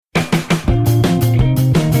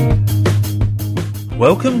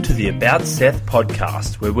Welcome to the About Seth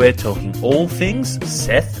podcast, where we're talking all things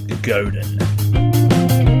Seth Godin.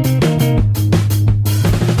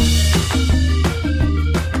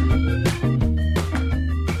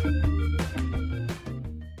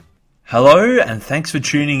 Hello, and thanks for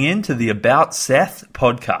tuning in to the About Seth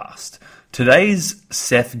podcast. Today's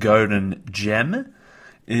Seth Godin gem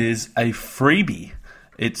is a freebie.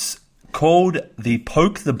 It's called the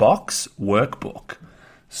Poke the Box Workbook.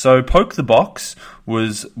 So Poke the Box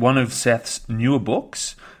was one of Seth's newer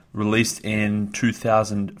books, released in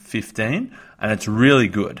 2015, and it's really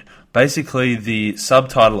good. Basically, the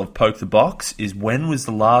subtitle of Poke the Box is "When was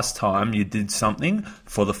the last time you did something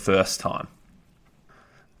for the first time?"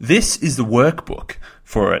 This is the workbook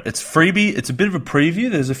for it. It's freebie. It's a bit of a preview.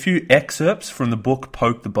 There's a few excerpts from the book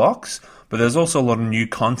Poke the Box, but there's also a lot of new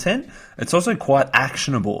content. It's also quite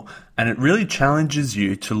actionable, and it really challenges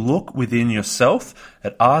you to look within yourself.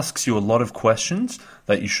 It asks you a lot of questions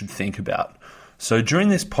that you should think about. So during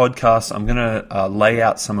this podcast, I'm going to lay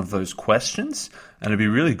out some of those questions, and it'd be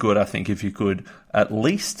really good, I think, if you could at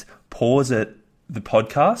least pause the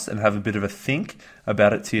podcast and have a bit of a think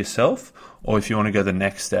about it to yourself, or if you want to go the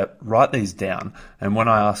next step, write these down, and when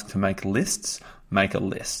I ask to make lists, make a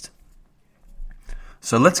list.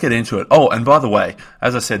 So let's get into it. Oh, and by the way,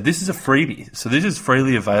 as I said, this is a freebie. So this is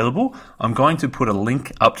freely available. I'm going to put a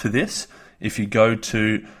link up to this. If you go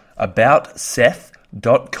to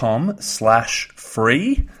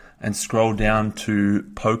aboutseth.com/free and scroll down to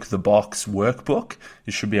Poke the Box Workbook,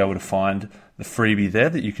 you should be able to find the freebie there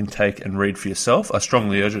that you can take and read for yourself. I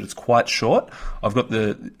strongly urge it. It's quite short. I've got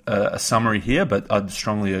a summary here, but I'd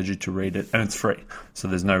strongly urge you to read it, and it's free. So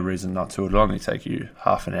there's no reason not to. It'll only take you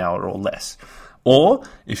half an hour or less. Or,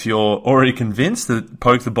 if you're already convinced that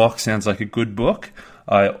Poke the Box sounds like a good book,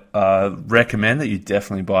 I recommend that you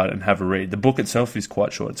definitely buy it and have a read. The book itself is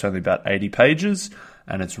quite short. It's only about 80 pages,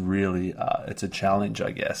 and it's really, it's a challenge, I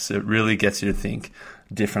guess. It really gets you to think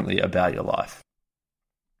differently about your life.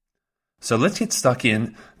 So let's get stuck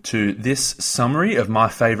in to this summary of my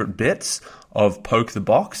favorite bits of Poke the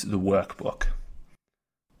Box, the workbook.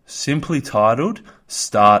 Simply titled,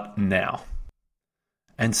 Start Now.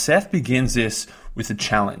 And Seth begins this with a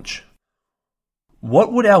challenge.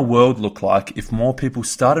 What would our world look like if more people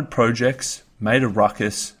started projects, made a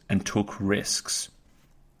ruckus, and took risks?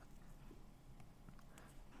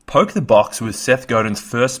 Poke the Box was Seth Godin's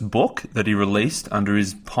first book that he released under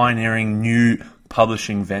his pioneering new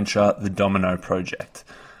publishing venture, The Domino Project.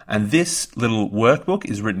 And this little workbook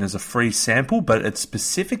is written as a free sample, but it's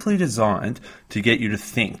specifically designed to get you to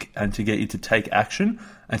think and to get you to take action,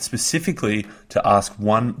 and specifically to ask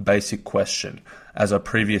one basic question, as I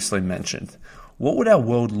previously mentioned. What would our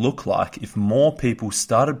world look like if more people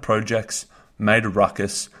started projects, made a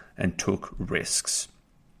ruckus, and took risks?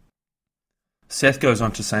 Seth goes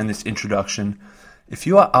on to say in this introduction, if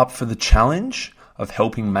you are up for the challenge of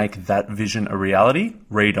helping make that vision a reality,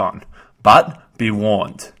 read on. But be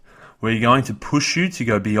warned, we're going to push you to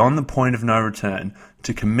go beyond the point of no return,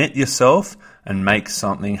 to commit yourself and make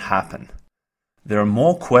something happen. There are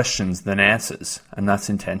more questions than answers, and that's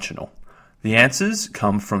intentional. The answers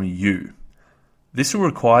come from you. This will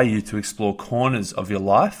require you to explore corners of your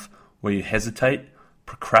life where you hesitate,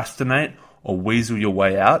 procrastinate, or weasel your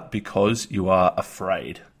way out because you are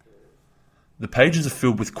afraid. The pages are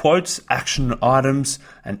filled with quotes, action items,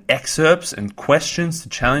 and excerpts and questions to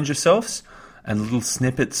challenge yourselves, and little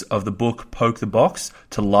snippets of the book Poke the Box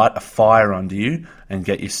to light a fire under you and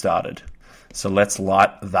get you started. So let's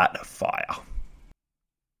light that fire.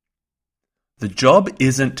 The job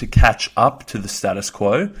isn't to catch up to the status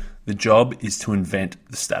quo. The job is to invent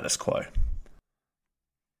the status quo.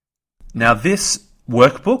 Now this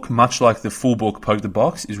workbook, much like the full book Poke the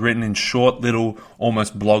Box, is written in short little,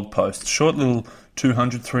 almost blog posts, short little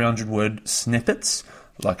 200, 300 word snippets,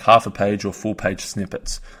 like half a page or full page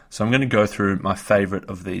snippets. So I'm going to go through my favorite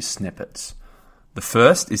of these snippets. The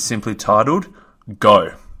first is simply titled,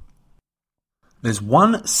 Go. There's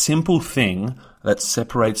one simple thing that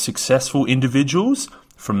separates successful individuals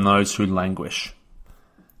from those who languish.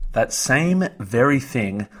 That same very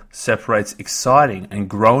thing separates exciting and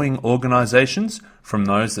growing organizations from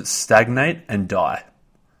those that stagnate and die.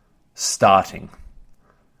 Starting.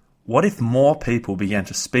 What if more people began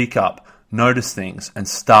to speak up, notice things, and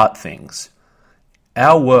start things?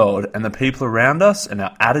 Our world and the people around us and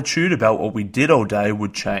our attitude about what we did all day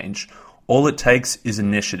would change. All it takes is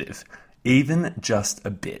initiative, even just a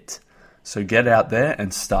bit. So get out there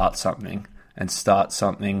and start something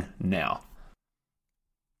now.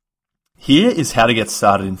 Here is how to get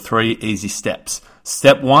started in 3 easy steps.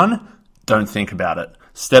 Step 1, don't think about it.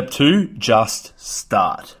 Step 2, just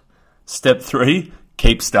start. Step 3,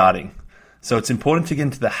 keep starting. So it's important to get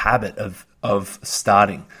into the habit of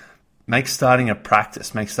starting. Make starting a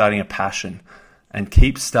practice, make starting a passion, and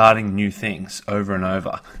keep starting new things over and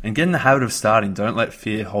over. And get in the habit of starting. Don't let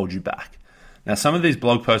fear hold you back. Now, some of these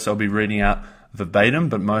blog posts I'll be reading out verbatim,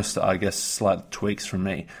 but most are, I guess, slight tweaks from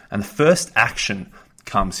me. And the first action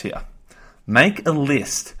comes here. Make a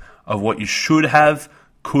list of what you should have,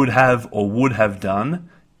 could have, or would have done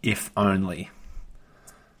if only.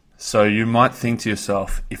 So you might think to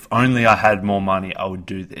yourself, if only I had more money, I would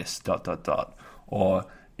do this, ... Or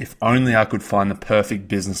if only I could find the perfect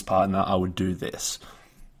business partner, I would do this.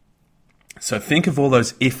 So think of all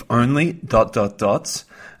those if only ...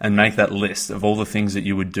 and make that list of all the things that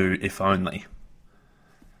you would do if only.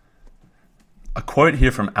 A quote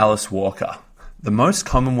here from Alice Walker. The most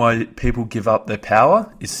common way people give up their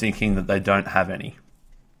power is thinking that they don't have any.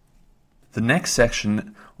 The next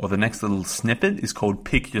section, or the next little snippet, is called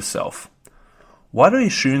Pick Yourself. Why do we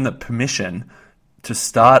assume that permission to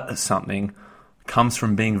start something comes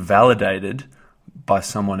from being validated by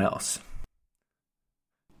someone else?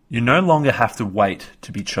 You no longer have to wait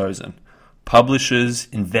to be chosen. Publishers,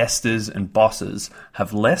 investors, and bosses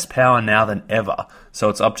have less power now than ever, so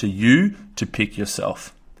it's up to you to pick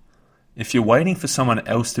yourself. If you're waiting for someone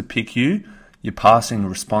else to pick you, you're passing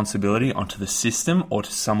responsibility onto the system or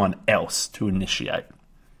to someone else to initiate.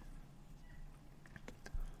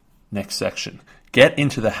 Next section. Get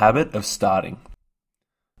into the habit of starting.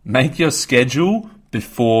 Make your schedule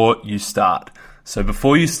before you start. So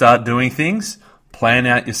before you start doing things, plan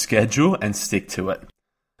out your schedule and stick to it.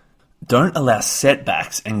 Don't allow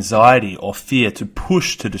setbacks, anxiety, or fear to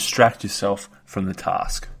push to distract yourself from the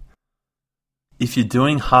task. If you're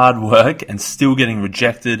doing hard work and still getting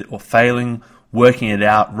rejected or failing, working it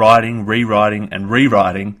out, writing, rewriting, and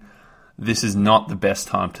rewriting, this is not the best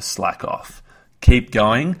time to slack off. Keep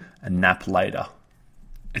going and nap later.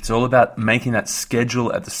 It's all about making that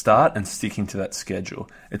schedule at the start and sticking to that schedule.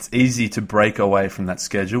 It's easy to break away from that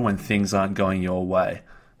schedule when things aren't going your way.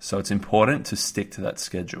 So it's important to stick to that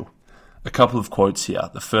schedule. A couple of quotes here.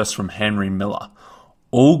 The first from Henry Miller.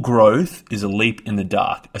 All growth is a leap in the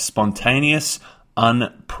dark, a spontaneous,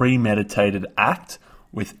 unpremeditated act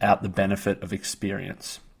without the benefit of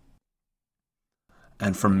experience.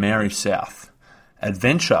 And from Mary South.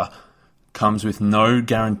 Adventure comes with no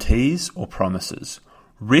guarantees or promises.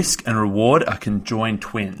 Risk and reward are conjoined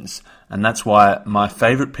twins, and that's why my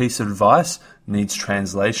favorite piece of advice needs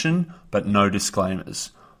translation but no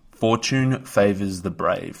disclaimers. Fortune favors the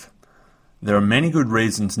brave. There are many good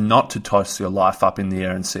reasons not to toss your life up in the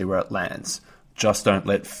air and see where it lands. Just don't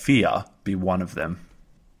let fear be one of them.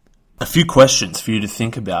 A few questions for you to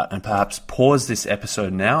think about, and perhaps pause this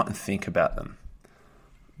episode now and think about them.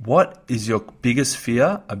 What is your biggest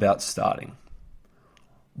fear about starting?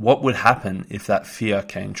 What would happen if that fear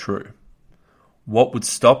came true? What would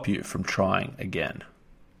stop you from trying again?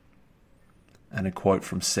 And a quote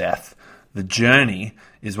from Seth. The journey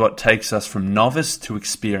is what takes us from novice to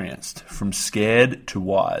experienced, from scared to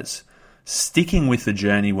wise. Sticking with the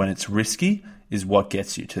journey when it's risky is what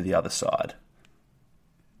gets you to the other side.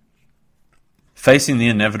 Facing the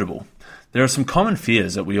inevitable. There are some common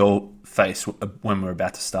fears that we all face when we're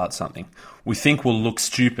about to start something. We think we'll look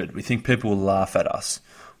stupid. We think people will laugh at us.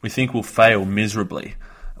 We think we'll fail miserably.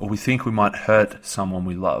 Or we think we might hurt someone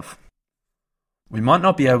we love. We might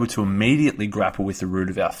not be able to immediately grapple with the root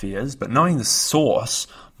of our fears, but knowing the source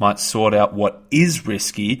might sort out what is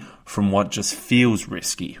risky from what just feels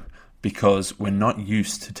risky, because we're not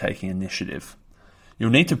used to taking initiative. You'll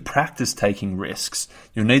need to practice taking risks.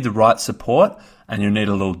 You'll need the right support, and you'll need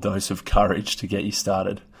a little dose of courage to get you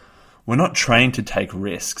started. We're not trained to take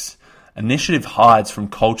risks. Initiative hides from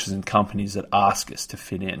cultures and companies that ask us to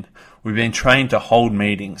fit in. We've been trained to hold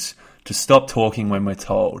meetings, to stop talking when we're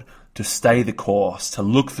told, to stay the course, to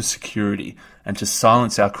look for security, and to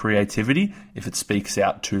silence our creativity if it speaks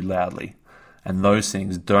out too loudly. And those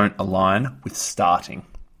things don't align with starting.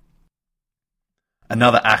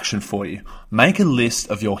 Another action for you. Make a list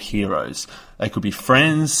of your heroes. They could be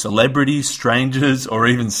friends, celebrities, strangers, or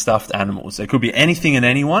even stuffed animals. They could be anything and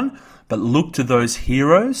anyone, but look to those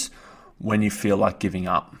heroes when you feel like giving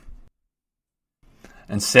up.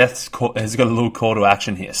 And Seth has got a little call to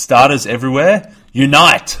action here. Starters everywhere,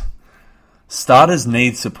 unite! Starters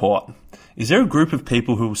need support. Is there a group of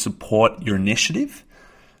people who will support your initiative?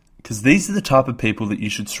 Because these are the type of people that you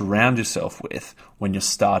should surround yourself with when you're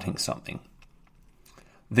starting something.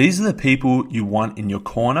 These are the people you want in your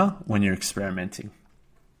corner when you're experimenting.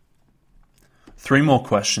 3 more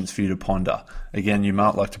questions for you to ponder. Again, you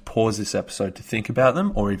might like to pause this episode to think about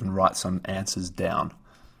them or even write some answers down.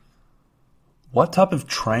 What type of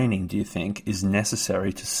training do you think is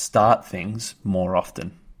necessary to start things more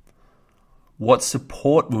often? What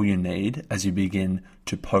support will you need as you begin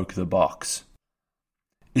to poke the box?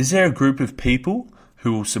 Is there a group of people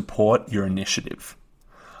who will support your initiative?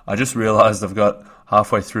 I just realized I've got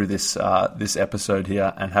halfway through this episode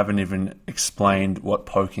here and haven't even explained what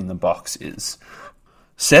poking the box is.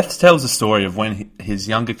 Seth tells a story of when his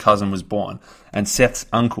younger cousin was born, and Seth's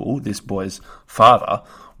uncle, this boy's father,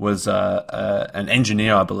 was an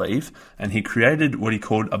engineer, I believe, and he created what he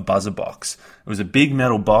called a buzzer box. It was a big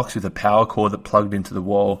metal box with a power cord that plugged into the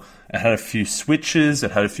wall. It had a few switches,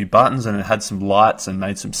 it had a few buttons, and it had some lights and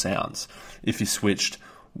made some sounds. If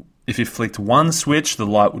you flicked one switch, the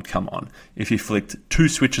light would come on. If you flicked two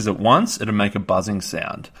switches at once, it would make a buzzing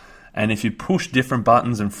sound. And if you pushed different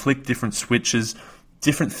buttons and flicked different switches,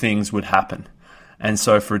 different things would happen. And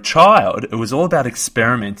so for a child, it was all about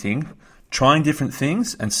experimenting, trying different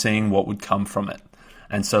things and seeing what would come from it.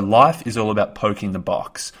 And so life is all about poking the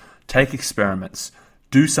box. Take experiments.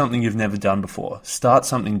 Do something you've never done before. Start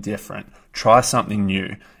something different. Try something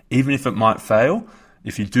new. Even if it might fail,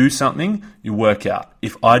 if you do something, you work out.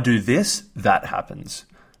 If I do this, that happens.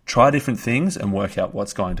 Try different things and work out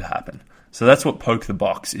what's going to happen. So that's what Poke the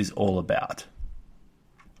Box is all about.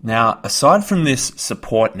 Now, aside from this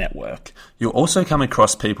support network, you'll also come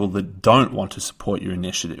across people that don't want to support your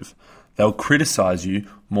initiative. They'll criticize you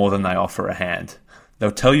more than they offer a hand.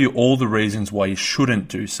 They'll tell you all the reasons why you shouldn't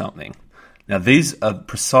do something. Now, these are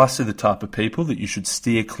precisely the type of people that you should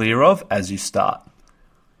steer clear of as you start.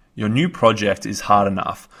 Your new project is hard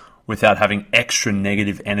enough without having extra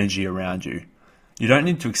negative energy around you. You don't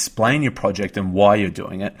need to explain your project and why you're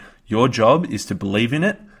doing it. Your job is to believe in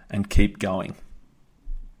it and keep going.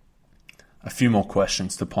 A few more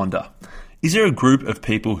questions to ponder. Is there a group of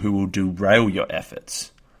people who will derail your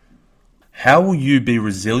efforts? How will you be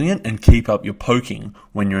resilient and keep up your poking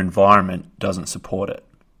when your environment doesn't support it?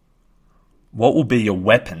 What will be your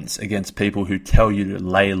weapons against people who tell you to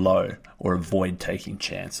lay low or avoid taking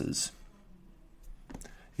chances?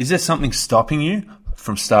 Is there something stopping you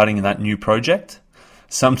from starting that new project?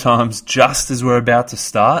 Sometimes, just as we're about to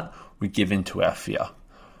start, we give in to our fear.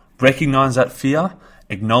 Recognize that fear,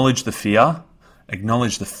 acknowledge the fear,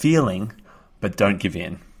 acknowledge the feeling, but don't give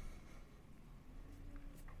in.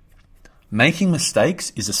 Making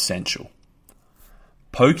mistakes is essential.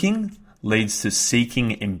 Poking leads to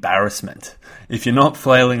seeking embarrassment. If you're not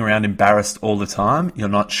flailing around embarrassed all the time, you're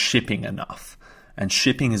not shipping enough. And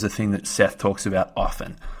shipping is a thing that Seth talks about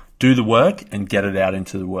often. Do the work and get it out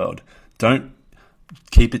into the world. Don't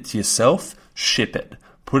keep it to yourself, ship it.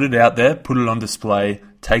 Put it out there, put it on display,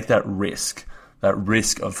 take that risk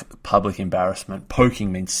of public embarrassment. Poking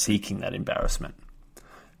means seeking that embarrassment.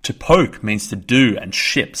 To poke means to do and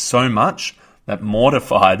ship so much that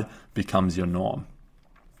mortified becomes your norm.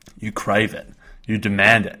 You crave it. You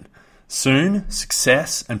demand it. Soon,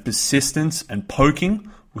 success and persistence and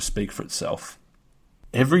poking will speak for itself.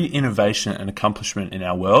 Every innovation and accomplishment in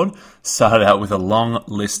our world started out with a long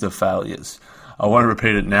list of failures. I won't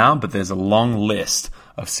repeat it now, but there's a long list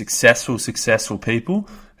of successful people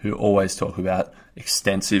who always talk about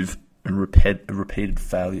extensive and repeated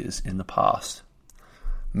failures in the past.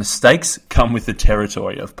 Mistakes come with the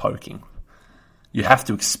territory of poking. You have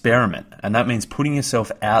to experiment, and that means putting yourself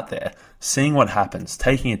out there, seeing what happens,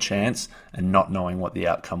 taking a chance, and not knowing what the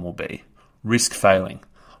outcome will be. Risk failing.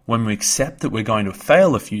 When we accept that we're going to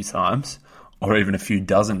fail a few times, or even a few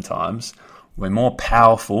dozen times, we're more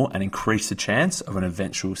powerful and increase the chance of an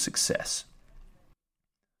eventual success.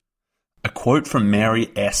 A quote from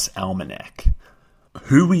Mary S. Almanac.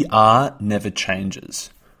 Who we are never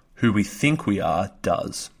changes. Who we think we are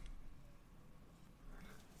does.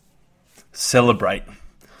 Celebrate.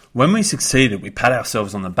 When we succeeded, we pat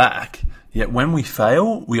ourselves on the back, yet when we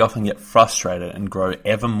fail, we often get frustrated and grow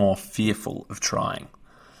ever more fearful of trying.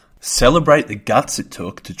 Celebrate the guts it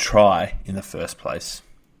took to try in the first place.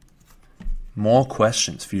 More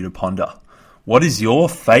questions for you to ponder. What is your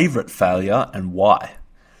favorite failure and why?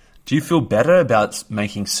 Do you feel better about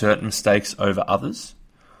making certain mistakes over others?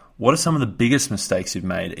 What are some of the biggest mistakes you've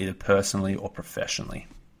made, either personally or professionally?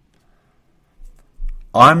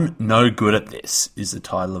 I'm no good at this is the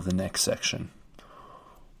title of the next section.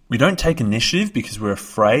 We don't take initiative because we're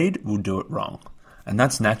afraid we'll do it wrong. And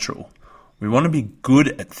that's natural. We want to be good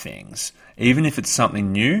at things, even if it's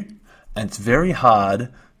something new, and it's very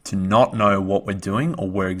hard to not know what we're doing or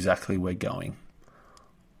where exactly we're going.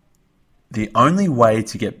 The only way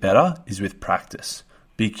to get better is with practice.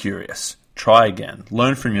 Be curious. Try again.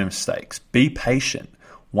 Learn from your mistakes. Be patient.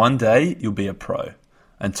 One day you'll be a pro.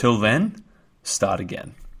 Until then, start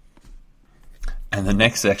again. And the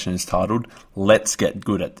next section is titled, Let's Get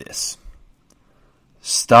Good at This.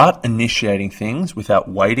 Start initiating things without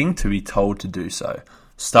waiting to be told to do so.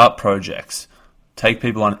 Start projects. Take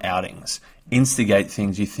people on outings. Instigate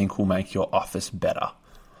things you think will make your office better.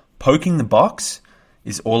 Poking the box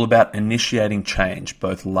is all about initiating change,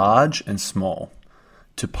 both large and small.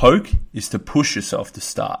 To poke is to push yourself to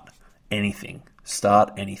start anything.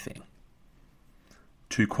 Start anything.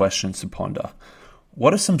 2 questions to ponder.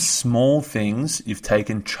 What are some small things you've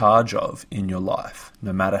taken charge of in your life,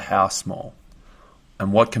 no matter how small?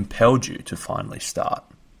 And what compelled you to finally start?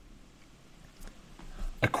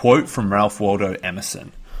 A quote from Ralph Waldo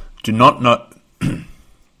Emerson. Do not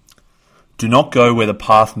go where the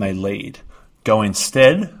path may lead. Go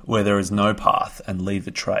instead where there is no path and leave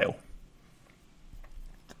a trail.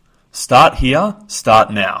 Start here,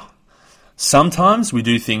 start now. Sometimes we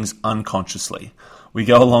do things unconsciously. We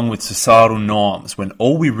go along with societal norms when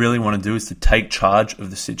all we really want to do is to take charge of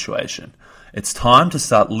the situation. It's time to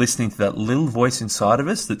start listening to that little voice inside of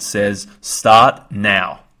us that says, start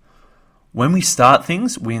now. When we start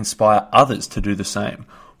things, we inspire others to do the same.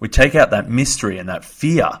 We take out that mystery and that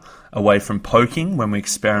fear away from poking when we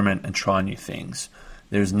experiment and try new things.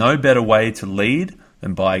 There is no better way to lead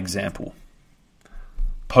than by example.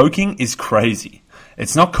 Poking is crazy.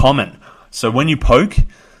 It's not common. So when you poke,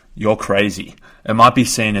 you're crazy. It might be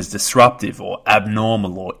seen as disruptive or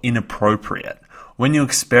abnormal or inappropriate. When you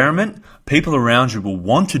experiment, people around you will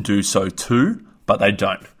want to do so too, but they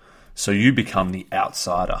don't. So you become the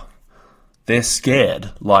outsider. They're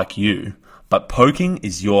scared like you, but poking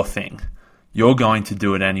is your thing. You're going to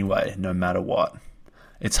do it anyway, no matter what.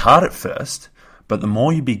 It's hard at first, but the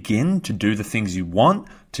more you begin to do the things you want,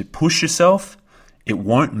 to push yourself, it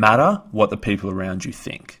won't matter what the people around you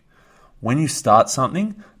think. When you start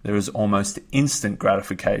something, there is almost instant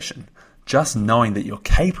gratification. Just knowing that you're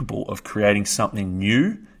capable of creating something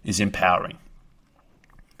new is empowering.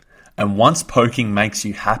 And once poking makes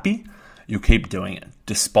you happy, you'll keep doing it,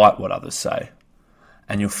 despite what others say.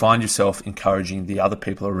 And you'll find yourself encouraging the other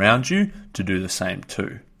people around you to do the same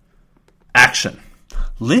too. Action.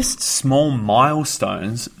 List small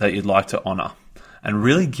milestones that you'd like to honor and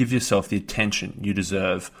really give yourself the attention you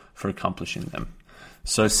deserve for accomplishing them.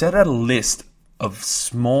 So set out a list of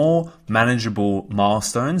small, manageable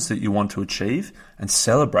milestones that you want to achieve and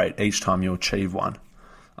celebrate each time you achieve one.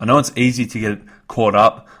 I know it's easy to get caught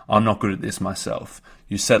up. I'm not good at this myself.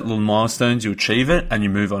 You set little milestones, you achieve it, and you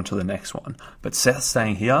move on to the next one. But Seth's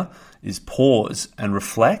saying here is pause and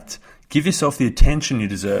reflect. Give yourself the attention you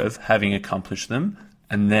deserve having accomplished them.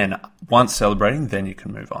 And then once celebrating, then you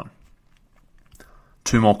can move on.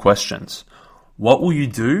 2 more questions. What will you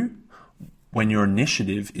do when your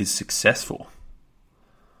initiative is successful?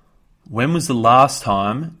 When was the last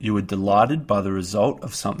time you were delighted by the result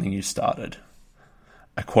of something you started?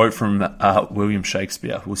 A quote from William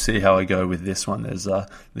Shakespeare. We'll see how I go with this one.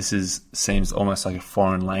 Seems almost like a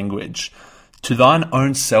foreign language. To thine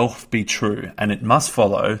own self be true, and it must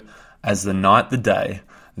follow, as the night the day.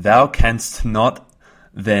 Thou canst not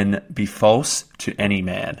then be false to any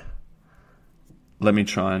man. Let me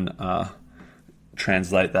try and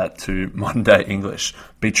translate that to modern day English.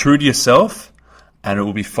 Be true to yourself, and it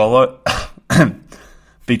will be follow.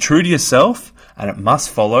 Be true to yourself, and it must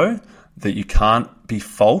follow that you can't be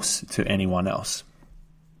false to anyone else.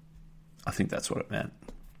 I think that's what it meant.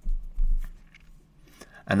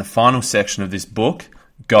 And the final section of this book,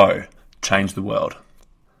 Go, Change the World.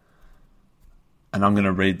 And I'm going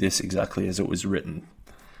to read this exactly as it was written.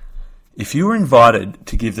 If you were invited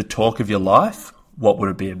to give the talk of your life, what would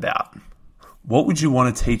it be about? What would you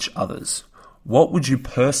want to teach others? What would you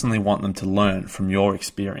personally want them to learn from your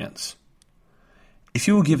experience? If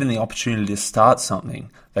you were given the opportunity to start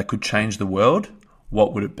something that could change the world,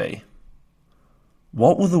 what would it be?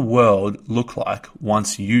 What will the world look like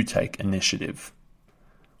once you take initiative?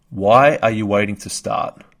 Why are you waiting to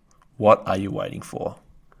start? What are you waiting for?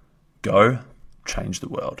 Go, change the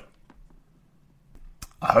world.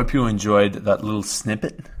 I hope you enjoyed that little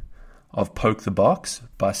snippet of Poke the Box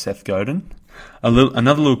by Seth Godin.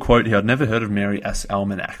 Another little quote here. I'd never heard of Mary S.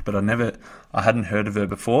 Almanac, but I hadn't heard of her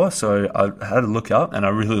before, so I had to look up, and I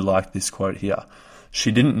really liked this quote here.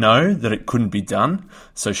 She didn't know that it couldn't be done,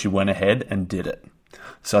 so she went ahead and did it.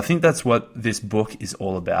 So I think that's what this book is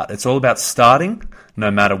all about. It's all about starting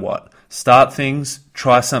no matter what. Start things,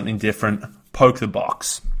 try something different, poke the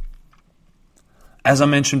box. As I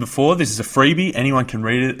mentioned before, this is a freebie. Anyone can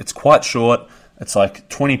read it. It's quite short. It's like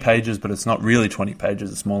 20 pages, but it's not really 20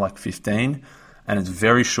 pages. It's more like 15. And it's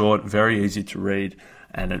very short, very easy to read.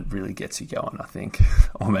 and it really gets you going, I think.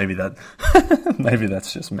 Or maybe maybe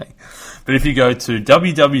that's just me. But if you go to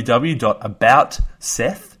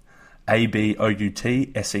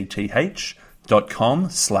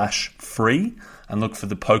www.aboutseth.com/free and look for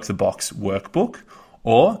the Poke the Box workbook,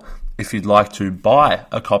 or if you'd like to buy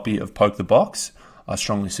a copy of Poke the Box, I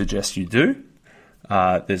strongly suggest you do.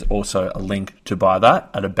 There's also a link to buy that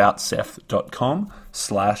at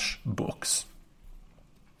aboutseth.com/books.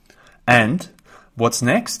 And what's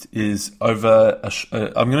next is I'm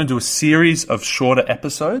going to do a series of shorter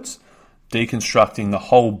episodes deconstructing the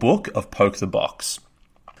whole book of Poke the Box.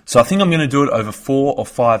 So I think I'm going to do it over 4 or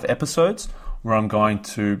 5 episodes where I'm going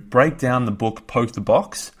to break down the book Poke the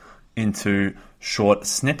Box into short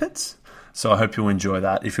snippets. So I hope you'll enjoy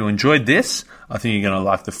that. If you enjoyed this, I think you're going to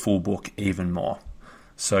like the full book even more.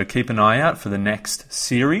 So keep an eye out for the next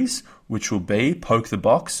series, which will be Poke the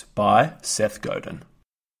Box by Seth Godin.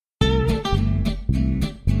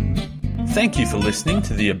 Thank you for listening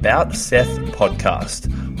to the About Seth podcast.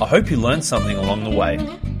 I hope you learned something along the way.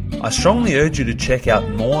 I strongly urge you to check out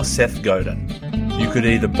more Seth Godin. You could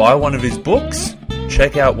either buy one of his books,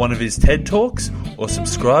 check out one of his TED Talks, or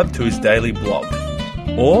subscribe to his daily blog.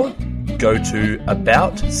 Or go to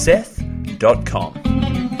aboutseth.com.